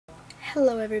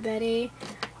Hello everybody,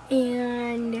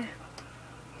 and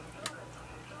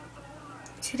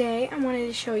today I wanted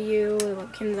to show you the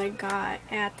Webkinz I got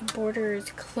at the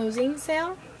Borders closing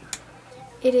sale.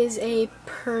 It is a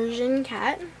Persian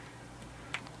cat.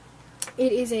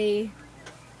 It is a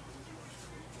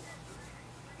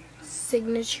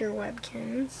signature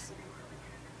Webkinz.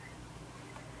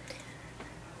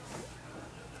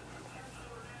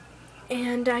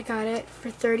 And I got it for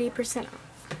 30% off.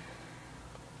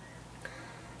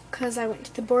 Because I went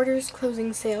to the Borders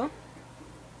closing sale.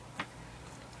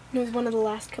 It was one of the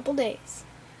last couple days.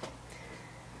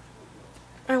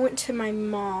 I went to my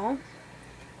mall.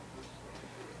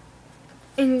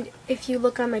 And if you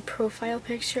look on my profile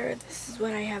picture, this is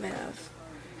what I have it of.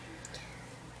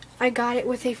 I got it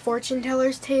with a fortune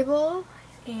teller's table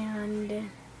and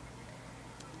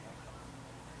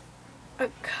a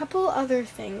couple other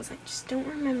things. I just don't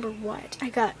remember what. I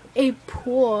got a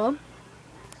pool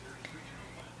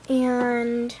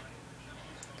and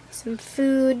some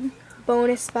food,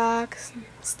 bonus box,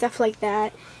 stuff like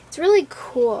that. It's really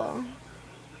cool.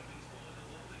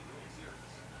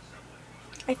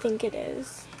 I think it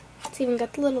is. It's even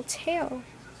got the little tail.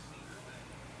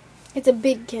 It's a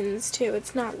big Webkinz too.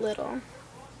 It's not little.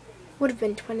 Would have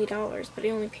been $20, but I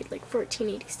only paid like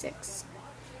 $14.86. It's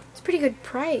a pretty good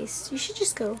price. You should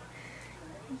just go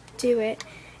do it.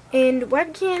 And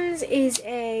Webkinz is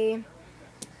a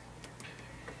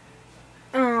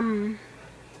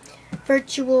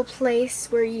virtual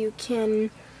place where you can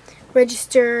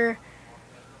register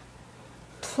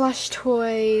plush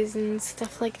toys and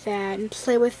stuff like that and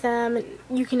play with them. And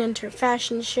you can enter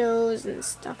fashion shows and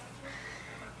stuff.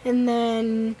 And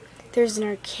then there's an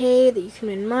arcade that you can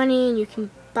win money, and you can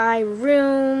buy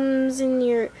rooms in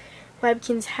your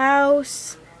Webkinz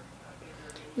house,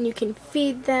 and you can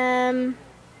feed them.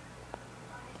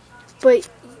 But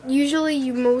usually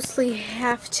you mostly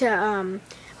have to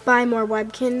buy more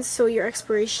Webkinz so your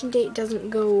expiration date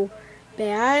doesn't go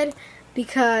bad,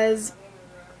 because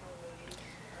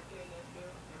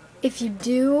if you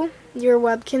do, your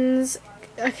Webkinz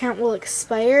account will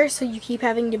expire, so you keep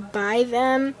having to buy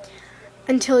them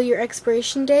until your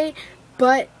expiration date.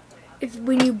 But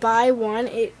when you buy one,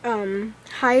 it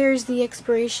hires the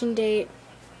expiration date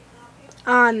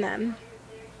on them.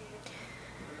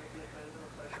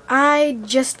 I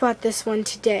just bought this one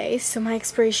today, so my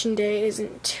expiration date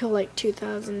isn't until like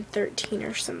 2013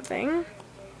 or something.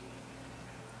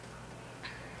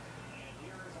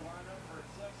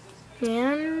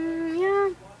 And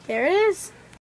yeah, there it is.